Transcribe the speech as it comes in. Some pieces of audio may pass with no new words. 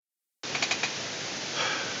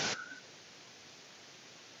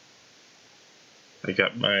I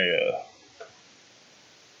got my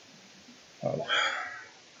my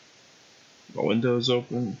windows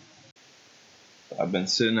open. I've been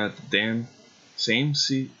sitting at the damn same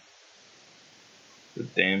seat, the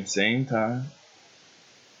damn same time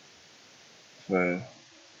for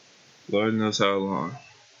Lord knows how long. I'm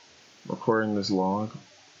recording this log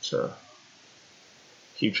to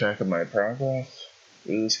keep track of my progress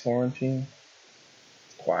through this quarantine.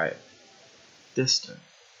 Quiet, distant,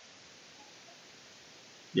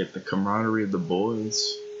 yet the camaraderie of the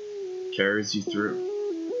boys carries you through.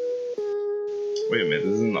 Wait a minute,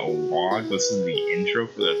 this isn't a log, this is the intro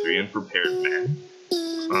for the Three Unprepared Men.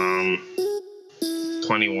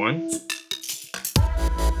 21.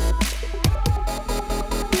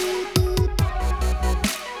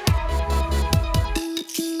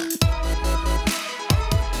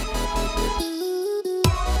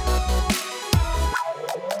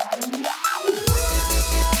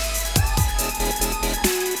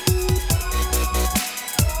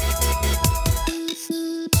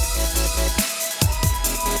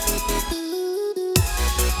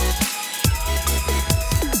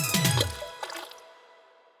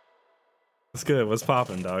 What's good? What's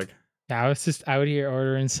poppin', dog? Yeah, I was just out here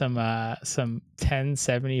ordering some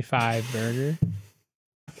 1075 burger.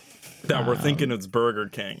 Yeah, we're thinking it's Burger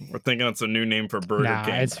King. We're thinking it's a new name for Burger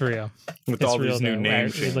King. Nah, it's real. With It's all real these new though.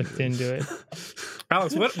 names. We looked into it.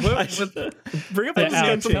 Alex, what bring up Yeah, those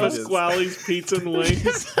Alex, name tell us. changes. Pasquale's Pizza and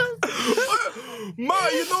Wings. Ma,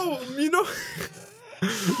 you know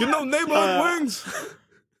neighborhood wings.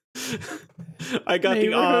 I got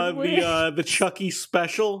Neighborhood wings. the Chucky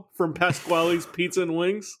special from Pasquale's Pizza and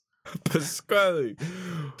Wings. Pasquale.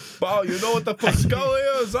 Wow, you know what the Pasquale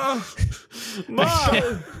is, huh?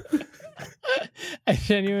 Ma. I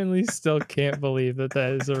genuinely still can't believe that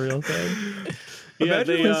is a real thing. Yeah,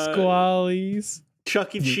 Imagine they Pasquale's.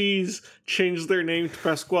 Chuck E. Cheese changed their name to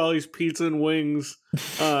Pasquale's Pizza and Wings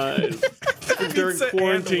during Pizza and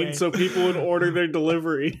quarantine, wings. so people would order their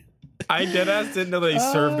delivery. I deadass didn't know they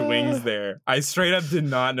served wings there. I straight up did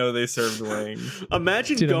not know they served wings.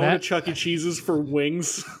 Imagine Dude, going to Chuck E. Cheese's for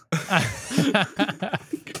wings. I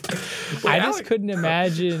just Alex- couldn't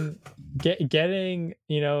imagine getting,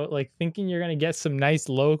 like thinking you're gonna get some nice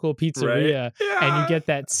local pizzeria, Right? Yeah. and you get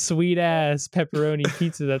that sweet ass pepperoni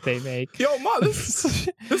pizza that they make. Yo, Ma, this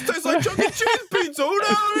tastes like Chuck E. Cheese pizza. Who the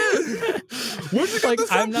hell is? Where'd you get Like, this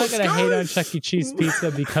from, I'm not gonna hate on Pasquale? Chuck E. Cheese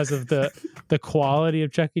pizza because of the quality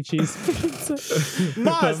of Chuck E. Cheese pizza.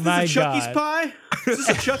 Ma, But is this my a Chucky's God. pie? Is this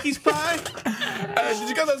a Chucky's pie? Hey, did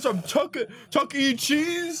you get that from Chuck E.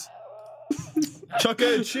 Cheese? Chuck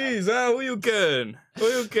E. Cheese, huh? Who you kidding? Who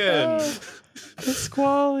you kidding?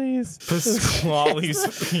 Pasquale's.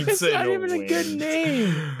 Pasquale's Pizza It's not and even a good Wings.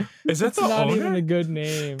 name. Is that It's the not owner? even a good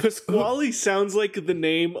name. Pasquale sounds like the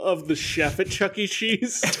name of the chef at Chuck E.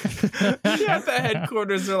 Cheese. Yeah, at the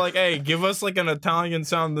headquarters, they're like, hey, give us like an Italian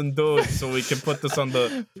sounding dude so we can put this on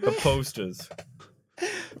the posters.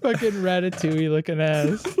 Fucking Ratatouille looking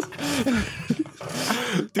ass.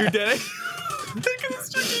 Dude, Dad, look at this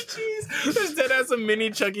Chuck E. Cheese. This Dad has a mini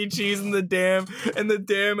Chuck E. Cheese in the damn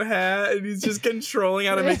hat, and he's just controlling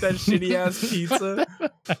how to make that shitty ass pizza.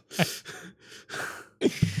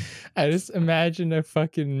 I just imagine a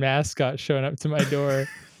fucking mascot showing up to my door,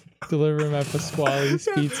 delivering my Pasquale's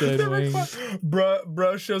pizza and wings.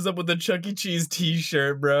 Bro shows up with a Chuck E. Cheese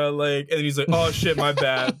t-shirt, bro. Like, and he's like, "Oh shit, my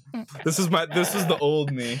bad. This is the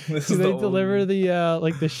old me. This Do is they the old deliver me." the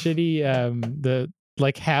the shitty the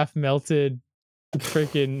like half melted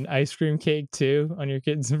freaking ice cream cake too on your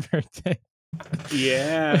kid's birthday?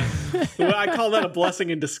 Yeah. Well, I call that a blessing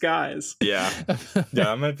in disguise. Yeah,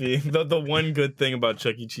 that might be the one good thing about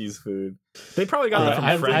Chuck E. Cheese food. They probably got that from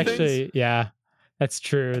I've Friendly's. actually, yeah, that's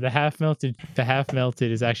true. The half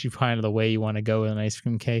melted is actually kind of the way you want to go with an ice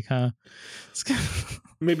cream cake, huh?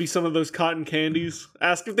 Maybe some of those cotton candies.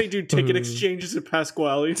 Ask if they do ticket Ooh. exchanges at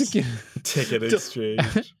Pasquale's. Ticket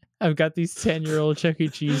exchange. I've got these 10-year-old Chuck E.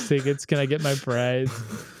 Cheese tickets. Can I get my prize?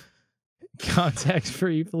 Contact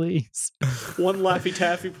free, please. One Laffy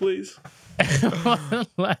Taffy, please. One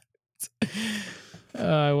left.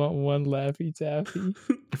 I want one Laffy Taffy.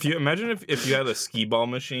 If you imagine if you had a skee ball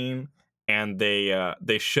machine and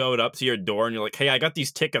they showed up to your door and you're like, "Hey, I got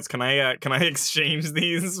these tickets. Can I exchange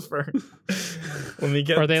these for when we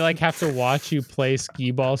get?" Or they like have to watch you play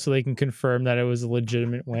skee ball so they can confirm that it was a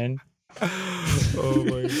legitimate win. Oh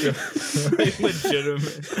my god,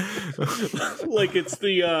 legitimate. Like it's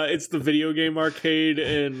the video game arcade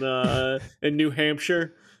in New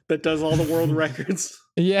Hampshire that does all the world records.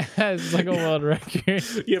 Yeah, it's like a world record.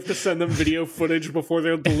 You have to send them video footage before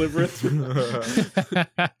they'll deliver it through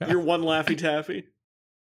your one Laffy Taffy.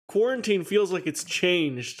 quarantine feels like it's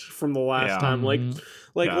changed from the last Yeah. time. Like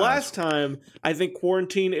Yeah. last time, I think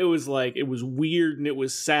quarantine, it was weird and it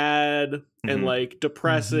was sad and Mhm. like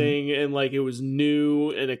depressing and like it was new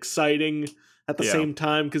and exciting at the Yeah. same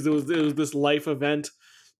time because it was this life event.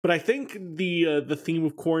 But I think the theme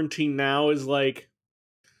of quarantine now is like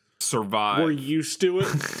Survive. we're used to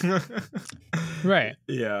it. Right.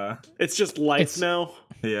 Yeah. It's just life It's- now.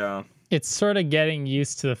 Yeah. It's sort of getting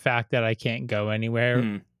used to the fact that I can't go anywhere.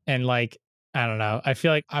 Mm. And like, I don't know. I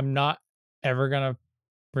feel like I'm not ever going to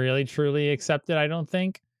really truly accept it, I don't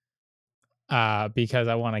think. Because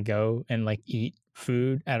I want to go and like eat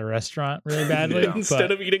food at a restaurant really badly. Yeah.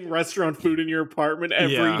 Instead of eating restaurant food in your apartment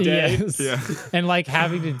every Yeah. day. Yes. Yeah. And like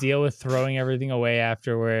having to deal with throwing everything away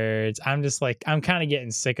afterwards. I'm just like, I'm kind of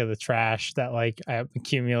getting sick of the trash that like I'm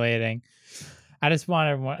accumulating. I just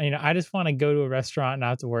want to, I just want to go to a restaurant and not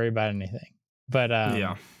have to worry about anything. But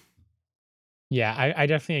Yeah. yeah, I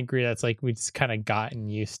definitely agree. That's like we just kind of gotten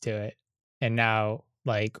used to it, and now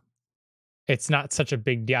like it's not such a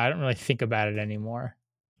big deal. I don't really think about it anymore.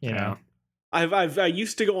 You know. I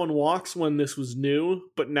used to go on walks when this was new,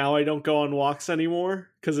 but now I don't go on walks anymore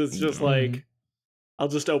because it's just like I'll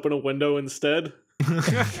just open a window instead.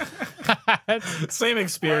 Same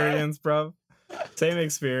experience, bro. Same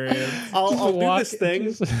experience. I'll do walk- this thing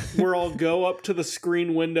just- where I'll go up to the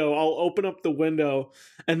screen window, I'll open up the window,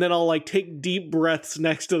 and then I'll like take deep breaths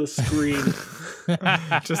next to the screen.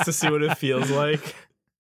 Just to see what it feels like.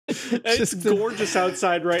 And it's Just to- gorgeous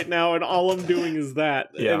outside right now, and all I'm doing is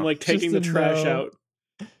that Yeah. and like taking the Just to trash know.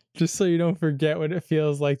 out. Just so you don't forget what it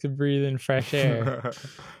feels like to breathe in fresh air.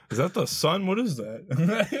 Is that the sun? What is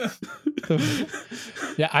that?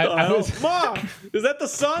 Yeah, I was. Ma, is that the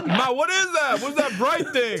sun? Ma, what is that? What's that bright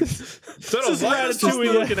thing? Is that This is a virus?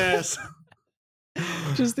 Ratatouille looking ass.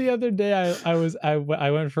 Just the other day, I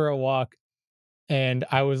went for a walk, and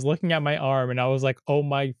I was looking at my arm, and I was like, "Oh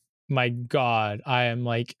my god, I am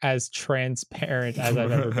like as transparent as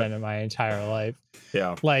I've ever been in my entire life."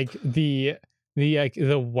 Yeah. Like the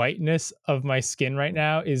whiteness of my skin right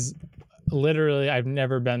now is literally, I've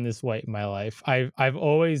never been this white in my life. I've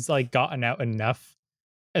always like gotten out enough,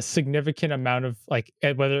 a significant amount of like,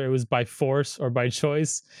 whether it was by force or by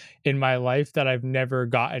choice in my life, that I've never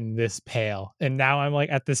gotten this pale. And now I'm like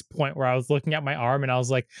at this point where I was looking at my arm and I was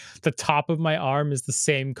like, the top of my arm is the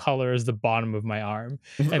same color as the bottom of my arm,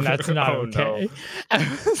 and that's not Oh, okay.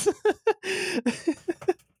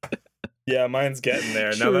 Yeah, mine's getting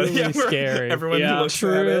there. Now that Truly scary. everyone Yeah. looks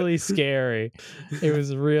Truly scary. It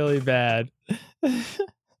was really bad.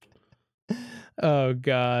 Oh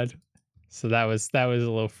god. So that was a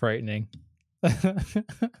little frightening.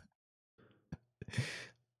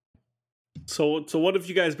 So what have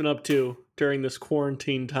you guys been up to during this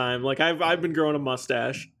quarantine time? Like I've been growing a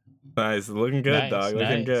mustache. at it. Nice, looking good, Nice, dog. Looking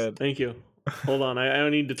nice. good. Thank you. Hold on, I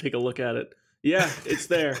need to take a look at it. Yeah, it's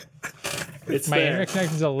there. It's My there. internet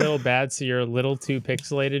connection's a little bad, so you're a little too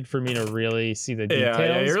pixelated for me to really see the details.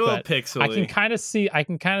 Yeah, you're a little but pixely. I can kind of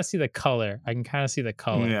see the color. I can kind of see the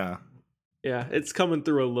color. Yeah. Yeah, it's coming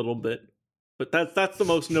through a little bit. But that's the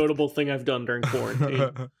most notable thing I've done during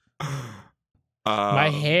quarantine. My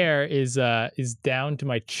hair is down to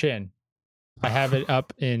my chin. I have it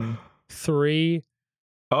up in 3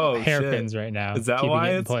 Oh, hairpins shit. right now. Is that keeping why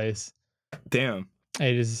it in it's- place? Damn.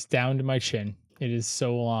 It is down to my chin. It is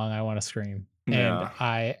so long I want to scream. Yeah.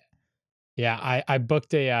 And I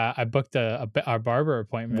booked our barber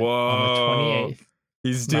appointment Whoa. on the 28th.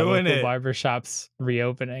 He's My doing local it. barber shop's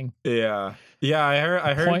reopening. Yeah. Yeah, I heard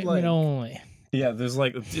Appointment like, only. yeah, there's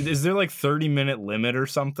like, is there like 30-minute limit or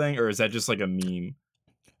something, or is that just like a meme?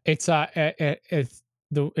 It's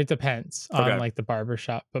it depends Okay. on like the barber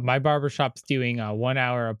shop, but my barber shop's doing 1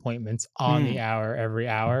 hour appointments on the hour every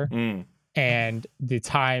hour, Mm. and the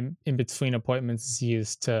time in between appointments is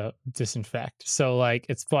used to disinfect. So like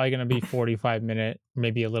it's probably going to be 45-minute,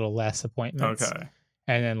 maybe a little less appointments. Okay.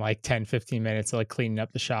 And then like 10-15 minutes of like cleaning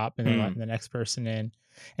up the shop and then letting the next person in.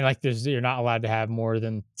 And like you're not allowed to have more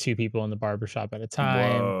than 2 people in the barber shop at a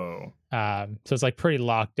time. Whoa. So it's like pretty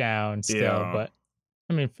locked down still, Yeah. but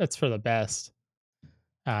I mean that's for the best.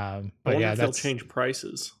 But I wonder yeah, if they'll that's change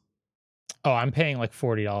prices. Oh, I'm paying like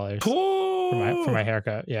 $40 for my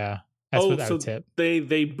haircut. Yeah. That's Oh, without so tip.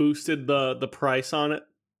 they boosted the price on it.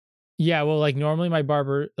 Yeah, well, like normally my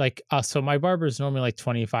barber, like, so my barber is normally like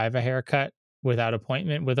 25 a haircut without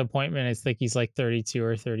appointment. With appointment, it's like he's like 32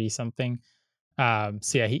 or 30 something. So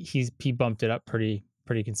yeah, he bumped it up pretty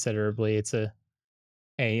considerably. It's a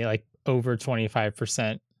like over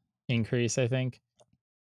 25% increase, I think.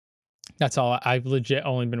 That's all. I've legit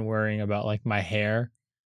only been worrying about like my hair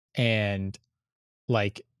and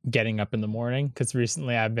like getting up in the morning, because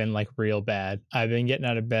recently I've been like real bad. I've been getting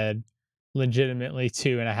out of bed legitimately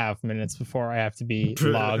 2.5 minutes before I have to be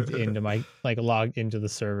logged into the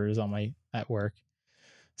servers on my at work.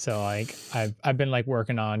 So like I've been like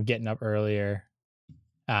working on getting up earlier.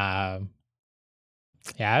 Yeah,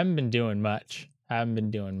 I haven't been doing much. I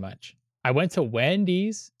went to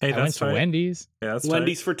Wendy's. Hey, I went that's to tight. Wendy's. Yeah, that's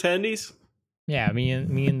Wendy's for tendies. Yeah, me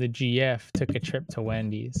and the GF took a trip to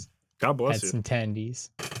Wendy's. tight. God bless Had you. some tendies.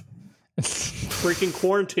 Freaking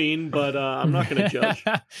quarantine, but I'm not going to judge.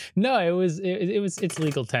 No, it's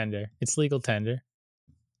legal tender. It's legal tender.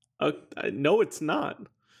 No, it's not.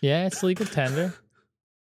 Yeah, it's legal tender.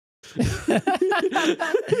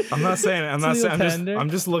 I'm not saying it. I'm not saying. I'm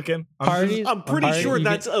just looking. Parties. I'm pretty Party- sure you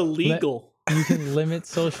that's illegal. You can limit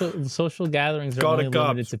social gatherings are Call the only cops,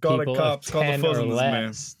 limited to call the people cops, of call the 10 or Fuzzins, man.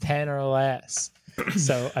 less. 10 or less.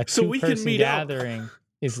 So a So we can two-person meet up. gathering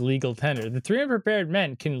is legal tender. The 3 unprepared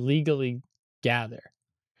men can legally gather.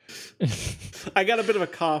 I got a bit of a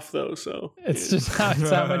cough though, so It's just how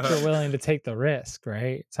much you're willing to take the risk,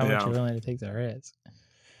 right? It's how much Yeah. you're willing to take the risk.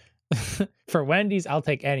 For Wendy's, I'll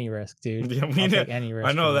take any risk, dude. Yeah, I'll take any risk.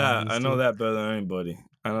 I know for that. Wendy's, I know dude. that better than anybody.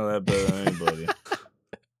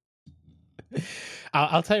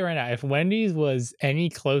 I'll tell you right now, if Wendy's was any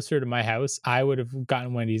closer to my house, I would have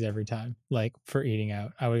gotten Wendy's every time. Like for eating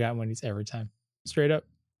out, I would have gotten Wendy's every time. Straight up,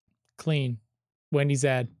 clean. Wendy's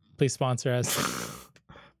ad, please sponsor us.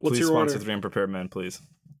 What's Please your sponsor order? 3 Unprepared Men, please.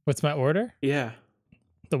 What's my order? Yeah.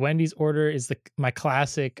 The Wendy's order is my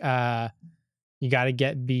classic. You got to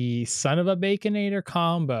get the Son of a Baconator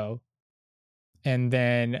combo, and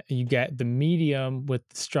then you get the medium with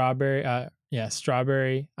the strawberry.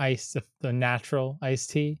 Strawberry ice, the natural iced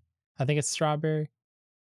tea. I think it's strawberry.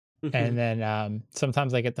 And then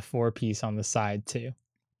sometimes I get the 4-piece on the side too.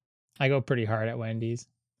 I go pretty hard at Wendy's,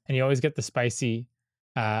 and you always get the spicy,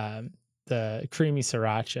 the creamy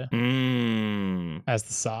sriracha as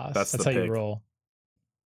the sauce. That's That's the how you pick. roll.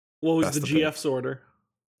 What was That's the the pick. GF's order?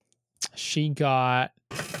 She got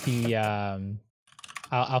the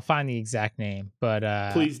I'll find the exact name,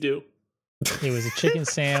 but Please do. it was a chicken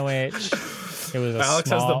sandwich. It was a Alex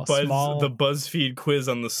small, has small... the BuzzFeed quiz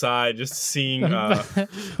on the side, just seeing.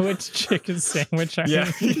 Which chicken sandwich are Yeah.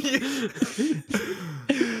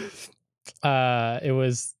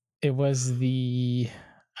 It was the...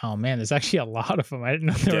 Oh man, there's actually a lot of them. I didn't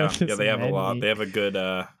know there was Yeah, they have a lot. They have a good.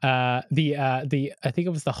 I think it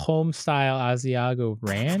was the home style Asiago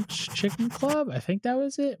Ranch Chicken Club. I think that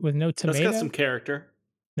was it, with no tomato. That's got some character.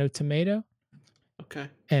 No tomato. Okay.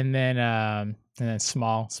 And then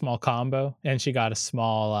small combo, and she got a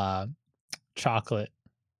small chocolate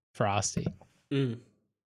frosty,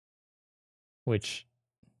 which,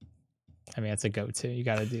 I mean, that's a go-to. You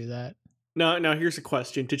got to do that. Now here's a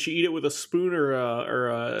question: did she eat it with a spoon or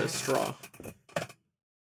a straw?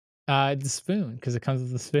 The spoon, because it comes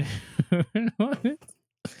with the spoon.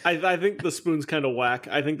 I think the spoon's kind of whack.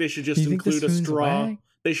 I think they should just You think the include a spoon's straw. whack?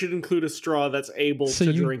 They should include a straw that's able So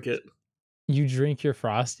to you- drink it. You drink your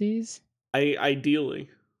frosties? Ideally.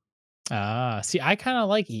 See, I kind of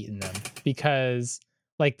like eating them because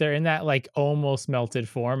like they're in that like almost melted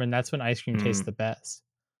form, and that's when ice cream tastes the best.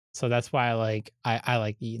 So that's why I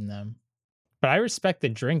like eating them. But I respect the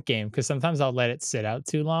drink game, because sometimes I'll let it sit out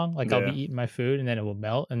too long. Like I'll Yeah. be eating my food and then it will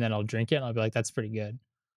melt, and then I'll drink it and I'll be like, that's pretty good.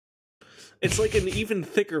 It's like an even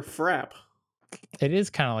thicker frap. It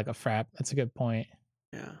is kind of like a frap. That's a good point.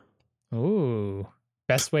 Yeah. Ooh.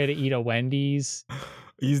 Best way to eat a Wendy's.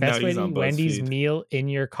 He's Best way to on eat Wendy's BuzzFeed. meal in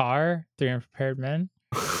your car. 3 Unprepared Men.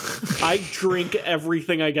 I drink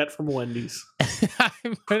everything I get from Wendy's. I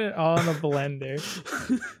put it all in a blender.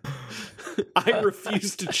 I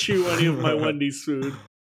refuse to chew any of my Wendy's food.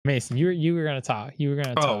 Mason, you were gonna talk. You were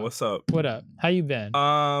gonna talk. Oh, what's up? What up? How you been?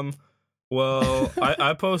 Well,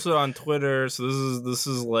 I posted on Twitter, so this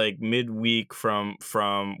is like midweek from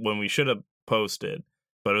when we should have posted,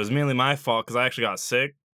 but it was mainly my fault because I actually got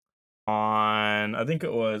sick on, I think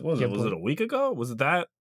it was, what was Yeah, it? Was boy. it a week ago? Was it that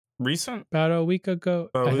recent? About a week ago.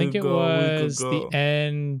 About a I think week it ago, a week was ago. the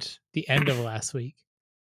end of last week,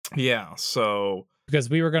 Yeah. So because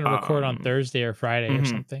we were gonna record on Um, Thursday or Friday or mhm.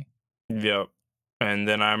 something. yep. And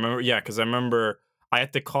then I remember, yeah, because I remember I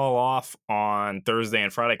had to call off on Thursday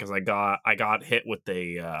and Friday because I got hit with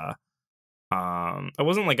a it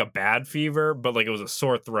wasn't like a bad fever, but like it was a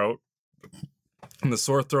sore throat, and the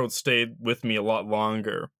sore throat stayed with me a lot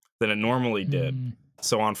longer than it normally did. Mm.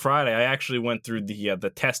 So on Friday, I actually went through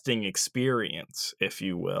the testing experience, if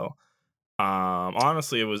you will.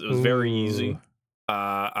 Honestly, it was very easy. Ooh.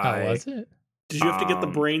 How was it? Did you have to get the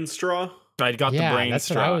Um, brain straw? I got the brain that's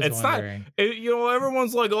strap. what I was It's wondering. not, you know,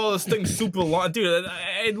 everyone's like, "Oh, this thing's super long, dude."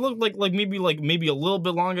 It looked like maybe a little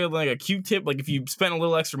bit longer than like a Q-tip. Like if you spent a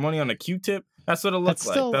little extra money on a Q-tip, that's what it looked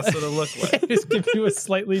like. That's what it looked like. Just give you a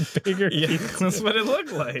slightly bigger. Yeah, Q-tip. that's what it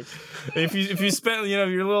looked like. If you spent, you know,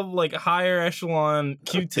 your little like higher echelon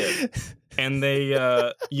Q-tip, and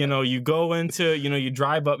they, you know, you go into, you know, you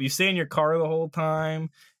drive up, you stay in your car the whole time,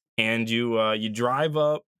 and you drive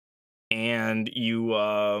up, and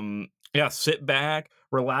you sit back,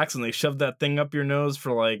 relax, and they shove that thing up your nose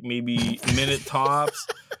for like maybe a minute tops.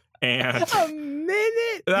 And A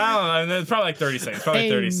minute? I don't know, and it's probably like 30 seconds. Probably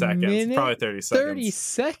 30 seconds. Minute? Probably 30 seconds. 30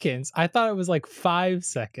 seconds? I thought it was like 5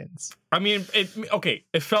 seconds. I mean, it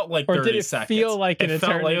felt like Or 30 did it seconds. feel like an it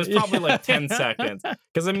felt like it was eternity? probably like 10 seconds.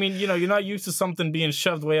 Because I mean, you know, you're not used to something being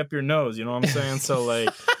shoved way up your nose. You know what I'm saying? So like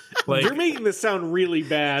You're making this sound really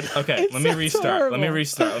bad. okay, It let me sounds restart. Let me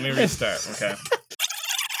horrible. restart. Okay.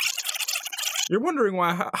 You're wondering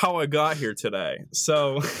how I got here today.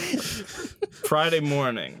 So Friday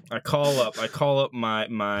morning, I call up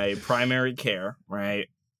my primary care, right?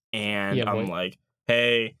 And Yeah, I'm boy. like,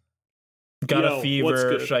 "Hey, got Yo, a what's fever.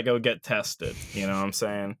 good? Should I go get tested?" You know what I'm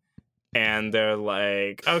saying? And they're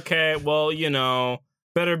like, "Okay, well, you know,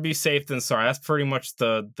 better be safe than sorry." That's pretty much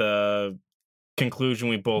the conclusion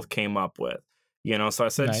we both came up with. You know, so I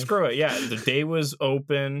said, Nice. "Screw it." Yeah, the day was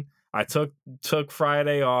open. I took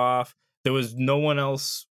Friday off. There was no one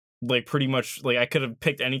else, like, pretty much, like, I could have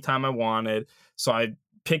picked any time I wanted. So I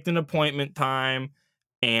picked an appointment time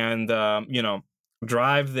and, you know,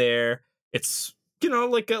 drive there. It's, you know,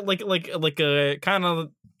 like a kind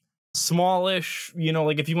of smallish, you know,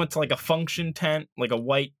 like if you went to like a function tent, like a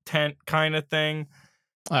white tent kind of thing.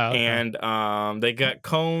 Oh, okay. And they got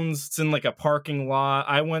cones. It's in like a parking lot.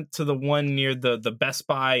 I went to the one near the Best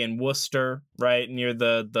Buy in Worcester, right near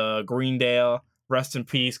the Greendale. Rest in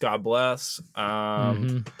peace, God bless.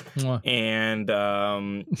 Mwah. And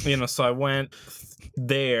you know, so I went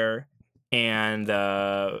there, and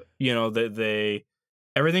you know, they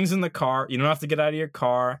everything's in the car. You don't have to get out of your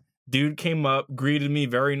car. Dude came up, greeted me,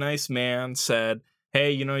 very nice man, said,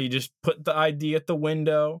 "Hey, you know, you just put the ID at the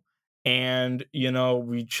window, and you know,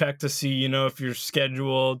 we check to see, you know, if you're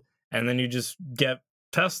scheduled, and then you just get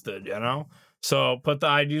tested, you know." So put the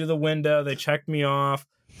ID to the window. They checked me off.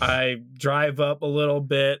 I drive up a little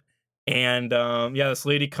bit, and yeah, this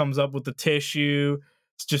lady comes up with the tissue.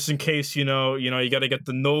 It's just in case, you know, you got to get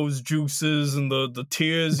the nose juices and the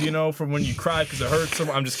tears, you know, from when you cry because it hurts.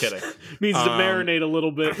 I'm just kidding. Needs to marinate a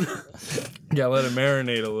little bit. Yeah, let it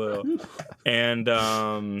marinate a little. And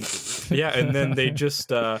yeah, and then they just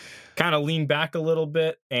kind of lean back a little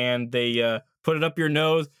bit, and they put it up your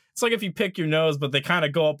nose. It's like if you pick your nose, but they kind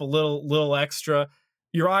of go up a little extra.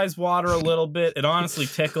 Your eyes water a little bit. It honestly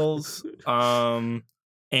tickles.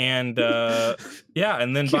 And yeah,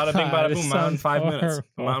 and then bada bing, bada boom. I'm out in 5 minutes.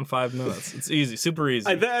 I'm out in 5 minutes. It's easy, super easy.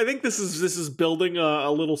 I think this is building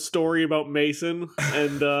a little story about Mason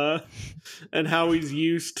and how he's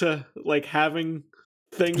used to like having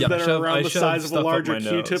things Yeah, that are around the shove size of a stuff up larger my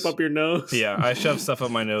Q-tip nose. up your nose. Yeah, I shove stuff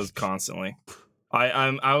up my nose constantly.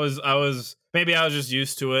 I was maybe I was just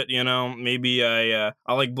used to it, you know. Maybe I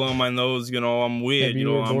like blowing my nose, you know. I'm weird, Maybe you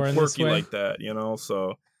you know. were I'm born this quirky way. like that, you know.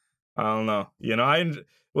 So I don't know, you know. It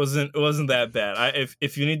wasn't that bad.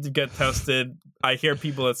 If you need to get tested, I hear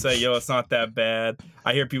people that say, "Yo, it's not that bad."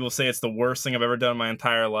 I hear people say it's the worst thing I've ever done in my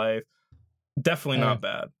entire life. Definitely not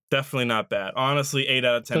bad. Definitely not bad. Honestly, 8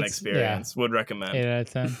 out of 10 experience. Would recommend. 8 out of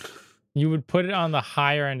 10. You would put it on the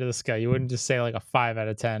higher end of the scale. You wouldn't just say like a 5 out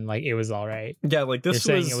of 10, like it was all right. Yeah, like You're this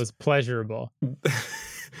saying it was pleasurable.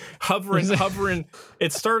 hovering.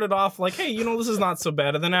 It started off like, hey, you know, this is not so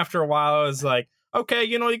bad, and then after a while, I was like, okay,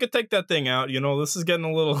 you know, you could take that thing out. You know, this is getting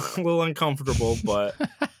a little uncomfortable, but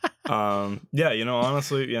yeah, you know,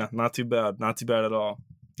 honestly, yeah, not too bad. Not too bad at all.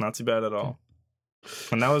 Not too bad at all.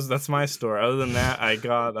 And that's my story. Other than that, I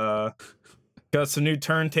got some new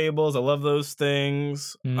turntables. I love those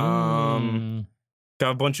things.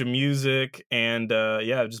 Got a bunch of music, and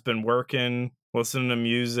yeah, I've just been working, listening to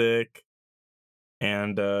music,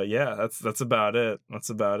 and yeah, that's about it. That's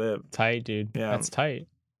about it. Tight, dude. Yeah. That's tight.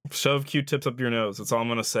 Shove Q-tips up your nose. That's all I'm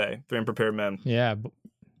gonna say. 3 Unprepared Men. Yeah.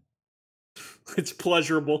 It's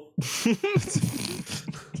pleasurable.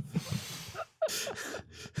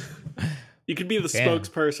 You could be the Damn.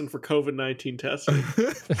 spokesperson for COVID-19 testing.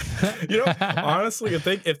 You know, honestly,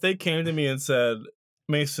 if they came to me and said,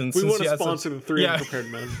 Mason, We since want you to had sponsor the 3 Yeah. Unprepared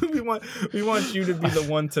Men. we want you to be the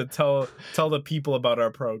one to tell the people about our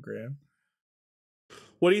program.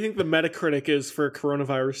 What do you think the Metacritic is for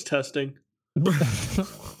coronavirus testing? The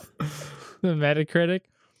Metacritic.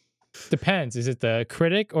 Depends. Is it the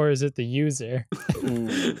critic or is it the user?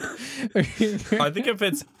 I think if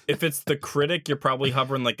it's the critic, you're probably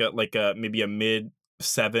hovering like a maybe a mid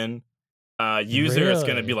 7. User is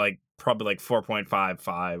gonna be Really? like probably like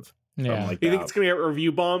 4.55. Yeah. Like You think that. it's gonna get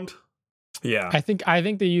review bombed? Yeah. I think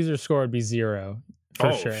the user score would be 0 for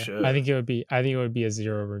Oh, sure. shit. I think it would be a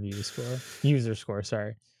 0 review score. User score,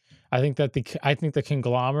 sorry. I think the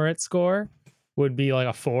conglomerate score would be like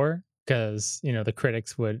a 4 because, you know, the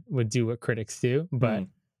critics would do what critics do, but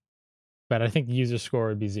I think user score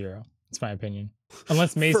would be 0. It's my opinion.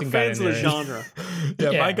 Unless Mason For got fans in of the there. genre.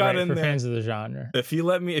 If I got in for there, fans of the genre. if you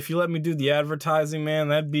let me do the advertising, man,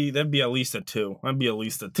 that'd be at least a 2. That'd be at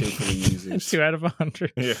least a 2 for the users. 2 out of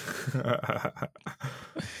 100. Yeah.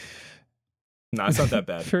 No, it's not that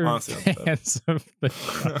bad. For Honestly, not that bad. fans of the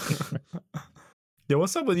genre. Yo,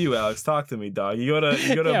 what's up with you, Alex? Talk to me, dog. You go to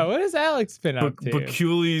Yeah, what has Alex been up to?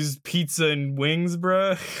 Baculi's Pizza and Wings,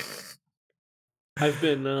 bruh. I've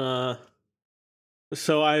been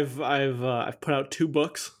so I've put out 2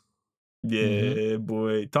 books. Yeah,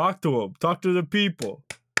 boy. Talk to him. Talk to the people.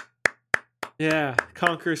 Yeah,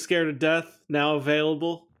 Conquer Scared to Death, now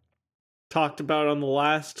available. Talked about on the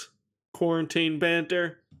last quarantine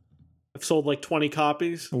banter. I've sold like 20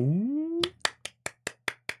 copies. Ooh.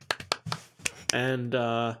 And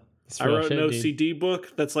It's I real wrote an shit, dude. OCD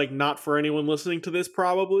book that's like not for anyone listening to this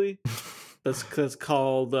probably. that's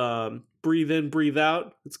called Breathe In, Breathe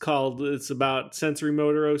Out. It's about sensory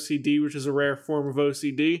motor OCD, which is a rare form of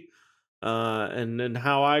OCD. And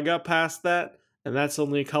how I got past that. And that's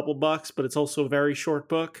only a couple bucks, but it's also a very short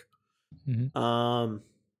book. Mhm.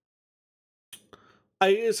 I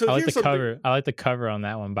I here's like the something- cover. I like the cover on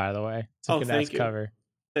that one, by the way. It's a Oh, good thank ass you. cover.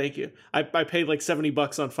 Thank you. I paid like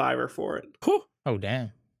 $70 on Fiverr for it. Whew. Oh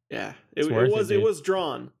damn. Yeah, It's it worth it, was dude.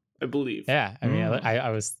 drawn, I believe. Yeah, I mean, Mm. I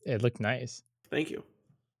was. It looked nice. Thank you.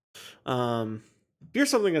 Here's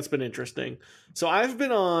something that's been interesting. So I've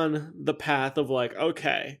been on the path of like,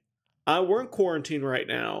 okay, we're in quarantine right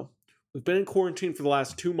now. We've been in quarantine for the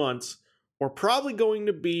last 2 months. We're probably going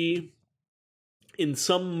to be in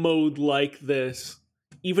some mode like this,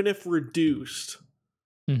 even if reduced,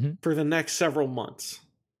 Mhm. for the next several months.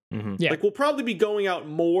 Mm-hmm. Yeah. Like we'll probably be going out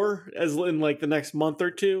more as in like the next month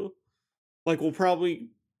or two. Like we'll probably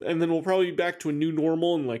be back to a new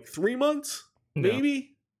normal in like 3 months,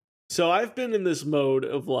 maybe. So I've been in this mode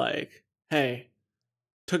of like, hey,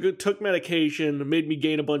 took medication, made me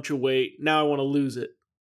gain a bunch of weight. Now I want to lose it.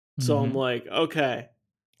 So I'm Mhm. like, okay.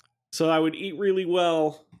 So I would eat really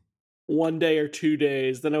well 1 day or 2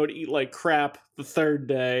 days, then I would eat like crap the 3rd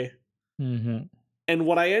day. Mhm. And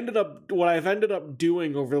what I've ended up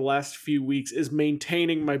doing over the last few weeks is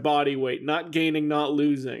maintaining my body weight, not gaining, not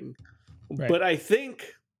losing. Right. But I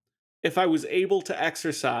think if I was able to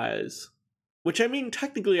exercise, which I mean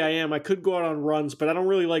technically I am, I could go out on runs, but I don't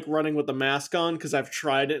really like running with the mask on because I've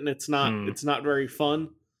tried it and it's not very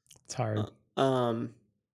fun. It's hard.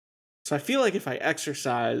 So I feel like if I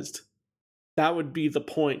exercised, that would be the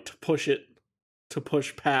point to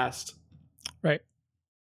push past. Right.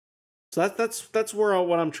 So that's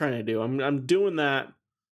what I'm trying to do. I'm doing that.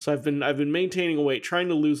 So I've been maintaining weight, trying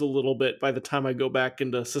to lose a little bit by the time I go back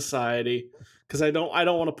into society, because I don't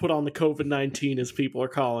want to put on the COVID-19 as people are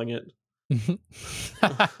calling it.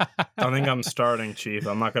 I think I'm starting, Chief.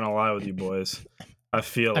 I'm not gonna lie with you boys. I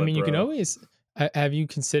feel. I mean, you can bro. always. Have you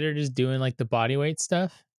considered just doing like the body weight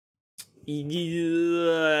stuff?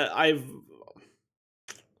 Yeah,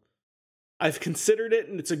 I've considered it,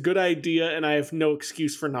 and it's a good idea, and I have no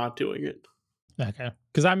excuse for not doing it. Okay.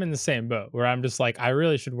 Because I'm in the same boat where I'm just like, I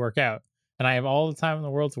really should work out, and I have all the time in the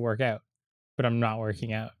world to work out, but I'm not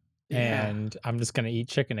working out, Yeah. and I'm just gonna eat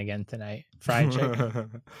chicken again tonight, fried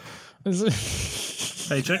chicken.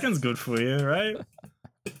 Hey, chicken's good for you, right?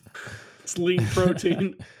 It's lean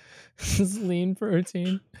protein. It's lean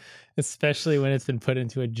protein, especially when it's been put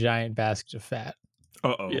into a giant basket of fat.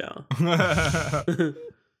 Uh-oh. Yeah.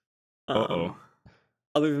 Uh-oh.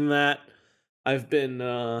 Other than that, I've been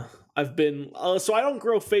so I don't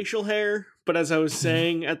grow facial hair, but as I was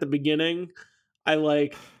saying at the beginning, I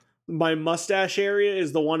like my mustache area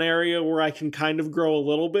is the one area where I can kind of grow a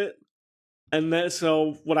little bit. And then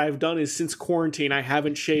so what I've done is since quarantine I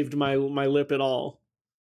haven't shaved my lip at all.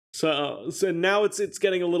 So now it's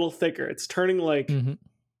getting a little thicker. It's turning like Mhm.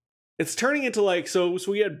 it's turning into like so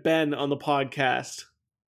we had Ben on the podcast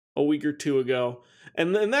a week or two ago.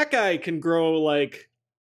 And then that guy can grow like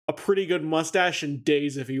a pretty good mustache in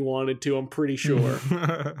days if he wanted to, I'm pretty sure.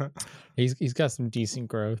 He's got some decent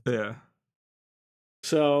growth. Yeah.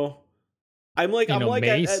 So I'm like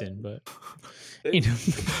Mason, but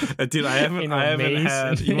dude, I haven't had.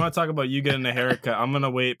 Mason. You want to talk about you getting a haircut? I'm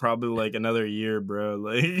gonna wait probably like another year, bro.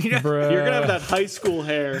 Like, bro, you're gonna have that high school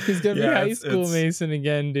hair. He's gonna be high school Mason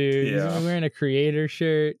again, dude. He's gonna be wearing a creator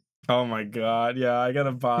shirt. Oh my god, yeah, I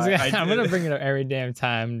gotta buy. I'm gonna bring it up every damn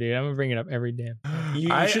time, dude. I'm gonna bring it up every damn. You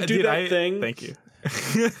should do that thing. Thank you.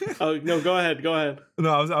 Oh no, go ahead.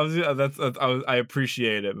 No, I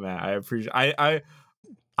appreciate it, Matt. I appreciate.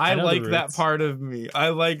 I like that part of me. I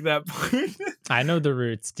like that part. I know the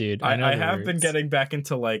roots, dude. I have been getting back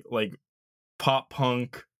into like pop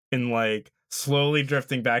punk and like slowly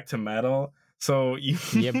drifting back to metal. So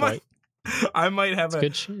I might have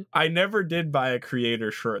good shit. I never did buy a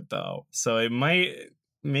creator shirt though, so it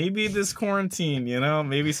maybe this quarantine,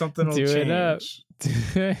 maybe something will change. It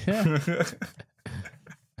up.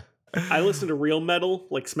 I listen to real metal,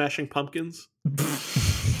 like Smashing Pumpkins.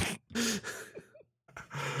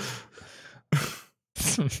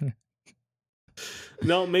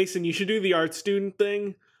 No, Mason, you should do the art student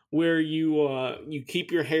thing where you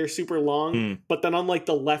keep your hair super long, but then on like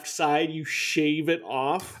the left side you shave it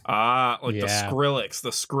off. The Skrillex.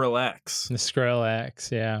 The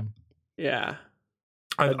Skrillex, yeah. Yeah.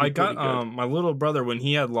 I got my little brother when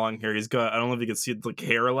he had long hair. He's got, I don't know if you can see it, like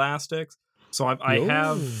hair elastics. So I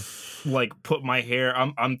have like put my hair.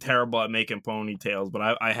 I'm terrible at making ponytails,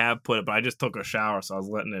 but I have put it. But I just took a shower, so I was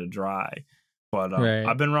letting it dry. But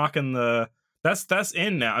I've been rocking that's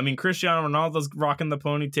in now. I mean, Cristiano Ronaldo's rocking the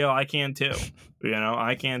ponytail. I can too.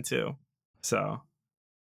 I can too. So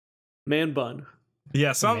man bun.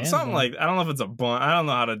 Yeah, something like, I don't know if it's a bun. I don't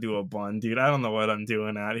know how to do a bun, dude. I don't know what I'm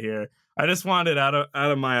doing out here. I just want it out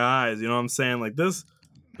of my eyes. You know what I'm saying? Like this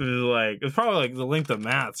is like, it's probably like the length of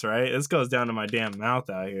Matt's, right? This goes down to my damn mouth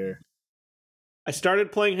out here. I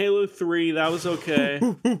started playing Halo 3. That was okay.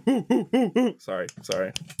 Sorry.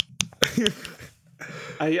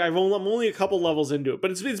 I'm only a couple levels into it,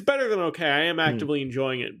 but it's better than okay. I am actively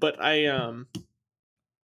enjoying it, but I'm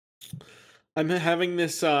having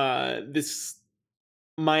this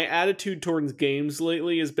my attitude towards games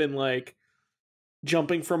lately has been like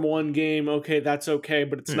jumping from one game, okay, that's okay,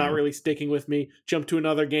 but it's not really sticking with me. Jump to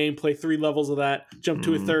another game, play 3 levels of that, jump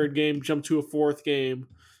to a third game, jump to a fourth game.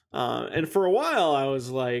 And for a while I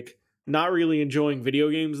was like not really enjoying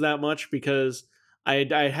video games that much because I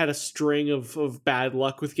had a string of bad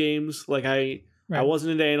luck with games. Like I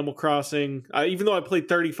wasn't into Animal Crossing. Even though I played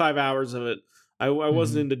 35 hours of it, I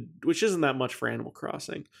wasn't into, which isn't that much for Animal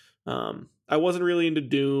Crossing. I wasn't really into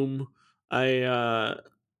Doom. I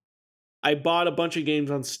bought a bunch of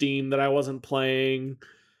games on Steam that I wasn't playing.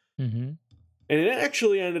 And it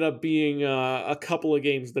actually ended up being a couple of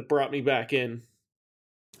games that brought me back in.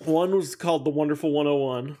 One was called The Wonderful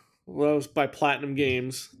 101. Well, that was by Platinum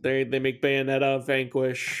Games. They make Bayonetta,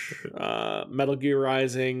 Vanquish, Metal Gear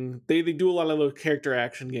Rising. They do a lot of those character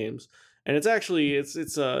action games. And it's actually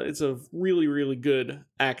it's a really, really good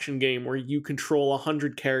action game where you control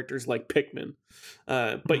 100 characters like Pikmin.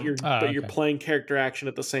 But you're playing character action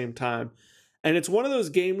at the same time. And it's one of those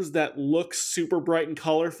games that looks super bright and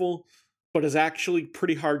colorful, but is actually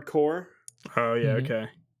pretty hardcore. Oh yeah, okay.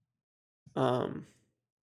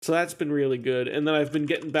 So that's been really good. And then I've been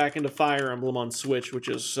getting back into Fire Emblem on Switch, which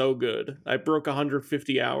is so good. I broke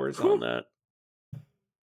 150 hours on that.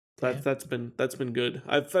 That's been good.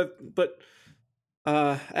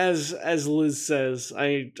 As Liz says,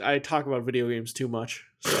 I talk about video games too much.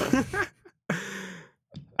 So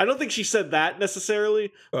I don't think she said that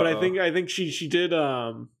necessarily, but I think she did.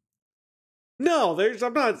 No, this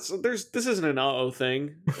isn't an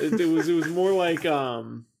thing. It was more like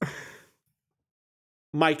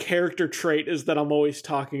my character trait is that I'm always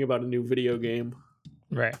talking about a new video game,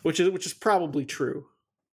 right? Which is probably true.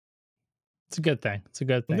 It's a good thing.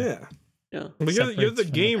 Yeah. But you're the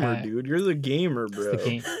gamer, dude. You're the gamer, bro.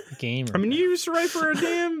 The gamer. I mean, you used to write for a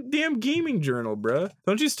damn gaming journal, bro.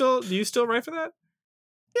 Do you still write for that?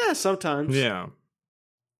 Yeah, sometimes. Yeah.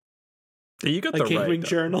 You got the gaming right,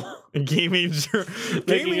 journal. Gaming journal.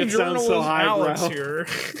 Making it sound so highbrow. Here.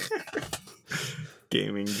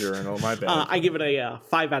 Gaming journal. My bad. I give it a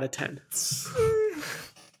 5 out of 10.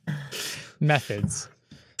 Methods.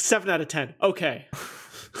 7 out of 10. Okay.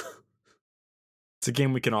 It's a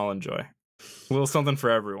game we can all enjoy. A little something for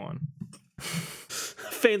everyone.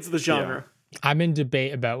 Fans of the genre. Yeah. I'm in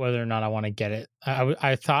debate about whether or not I want to get it.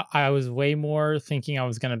 I thought I was way more thinking I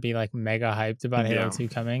was going to be like mega hyped about Halo 2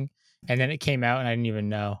 coming. And then it came out and I didn't even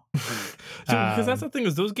know. Because that's the thing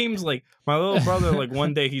is those games, like my little brother, like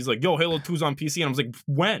one day he's like, yo, Halo 2's on PC. And I was like,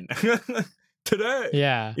 when? Today.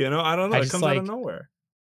 Yeah. I don't know. It comes out of nowhere.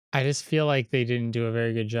 I just feel like they didn't do a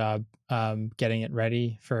very good job getting it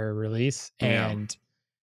ready for release, Yeah. and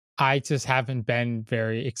I just haven't been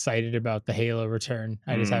very excited about the Halo return.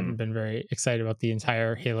 I just haven't been very excited about the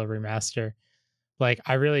entire Halo remaster. Like,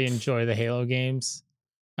 I really enjoy the Halo games,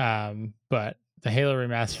 but the Halo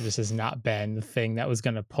remaster just has not been the thing that was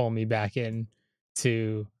going to pull me back in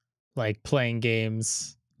to like playing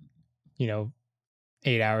games,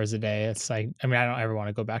 8 hours a day. It's like, I mean, I don't ever want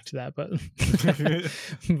to go back to that, but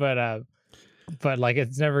but like,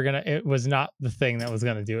 it was not the thing that was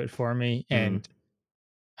gonna do it for me. And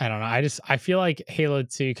I don't know. I feel like Halo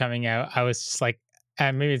 2 coming out, I was just like,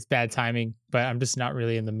 maybe it's bad timing, but I'm just not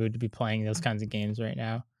really in the mood to be playing those kinds of games right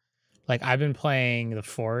now. Like, I've been playing The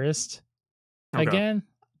Forest again.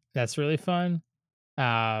 That's really fun.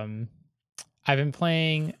 I've been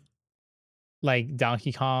playing like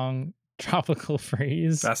Donkey Kong Tropical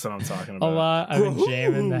Freeze That's what I'm talking about. a lot. I've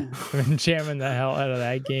been jamming the hell out of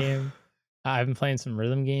that game. I've been playing some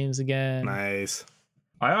rhythm games again. Nice.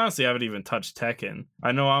 I honestly haven't even touched Tekken.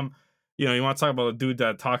 I know you want to talk about a dude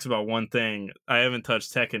that talks about one thing. I haven't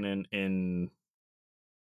touched Tekken in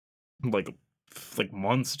like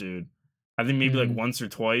months, dude. I think maybe like once or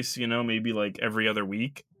twice, maybe like every other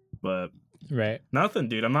week, but right. Nothing,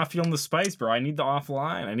 dude. I'm not feeling the spice, bro. I need the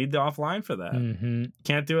offline. I need the offline for that.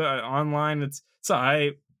 Can't do it online. It's all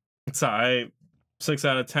right. It's all right. 6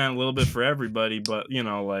 out of 10, a little bit for everybody, but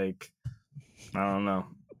like, I don't know.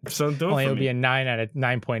 So do it it'll me. Be a 9.8 out of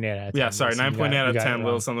 10. Yeah, sorry, 9.8 out of 10.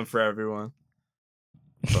 Little something for everyone.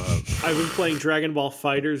 But I've been playing Dragon Ball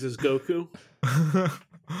Fighters as Goku.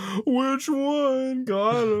 Which one?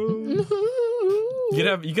 Got him.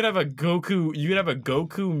 You could have a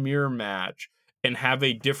Goku mirror match and have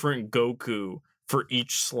a different Goku for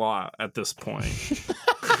each slot at this point.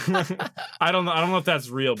 I don't know if that's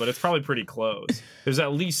real, but it's probably pretty close. There's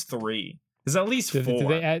at least 3. There's at least 4.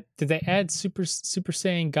 Did they add Super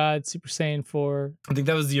Saiyan God, Super Saiyan 4? I think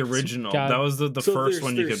that was the original. That was the first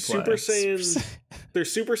one you could play. Super Saiyan.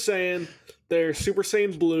 There's Super Saiyan. There's Super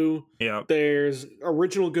Saiyan Blue. Yeah. There's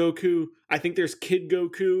original Goku. I think there's Kid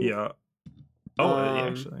Goku. Yeah. Oh,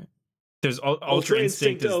 actually. There's Ultra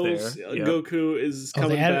Instinct is there. Goku is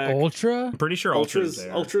coming they added back. Ultra? I'm pretty sure Ultra's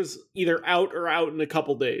there. Ultra's either out or out in a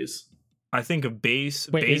couple days. I think a base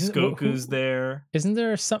Goku's there. Isn't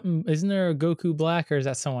there a Goku Black, or is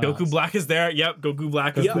that someone else? Goku Black is there. Yep, Goku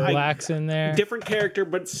Black is there. Black's in there. Different character,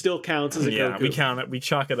 but still counts as a Goku. Yeah, we count it. We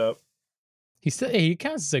chalk it up. He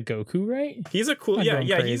counts as a Goku, right? He's a cool.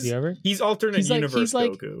 He's alternate universe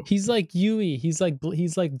Goku. He's like Yui. He's like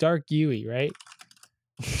Dark Yui, right?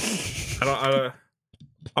 I'm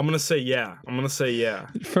gonna say yeah.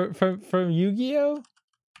 From Yu-Gi-Oh.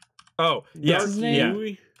 Oh yeah, What's his name?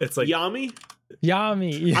 Yeah. It's like Yami.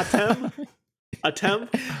 Atem.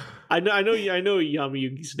 I know Yami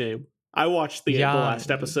Yugi's name. I watched the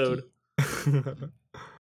last episode.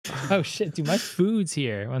 Oh shit, dude, my food's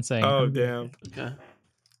here. One second. Oh damn. Okay. I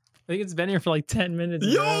think it's been here for like 10 minutes.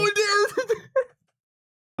 Yo, dude.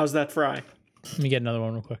 How's that fry? Let me get another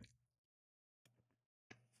one real quick.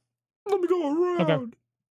 Let me go around.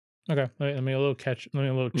 Okay. Let me a little ketchup.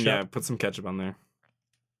 Yeah, put some ketchup on there.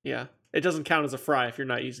 Yeah. It doesn't count as a fry if you're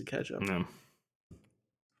not using ketchup. No.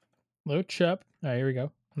 Little chop. All right, here we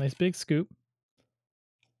go. Nice big scoop.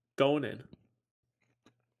 Going in.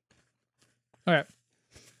 All right.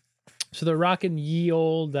 So they're rocking ye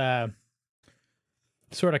old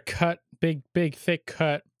sort of cut, big, thick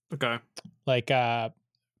cut. Okay. Like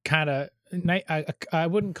kind of, I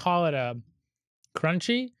wouldn't call it a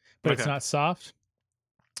crunchy, but it's not soft.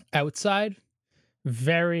 Outside,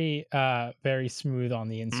 very smooth on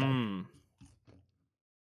the inside.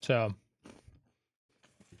 So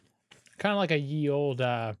kind of like a ye old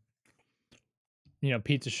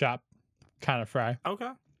pizza shop kind of fry. Okay.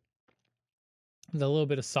 With a little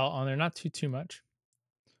bit of salt on there, not too much.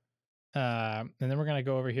 And then we're gonna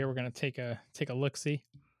go over here. We're gonna take a look-see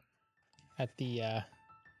at the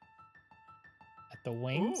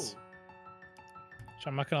wings. Ooh. Which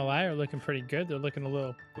I'm not gonna lie, are looking pretty good. They're looking a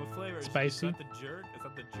little spicy. Is that the jerk? Is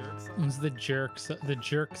that the jerk sauce? It's the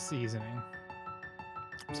jerk seasoning.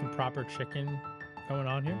 Some proper chicken going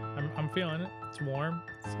on here. I'm feeling it. It's warm.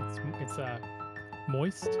 It's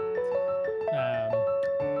moist.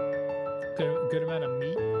 Good amount of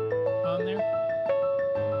meat on there.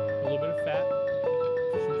 A little bit of fat.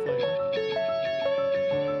 Some flavor.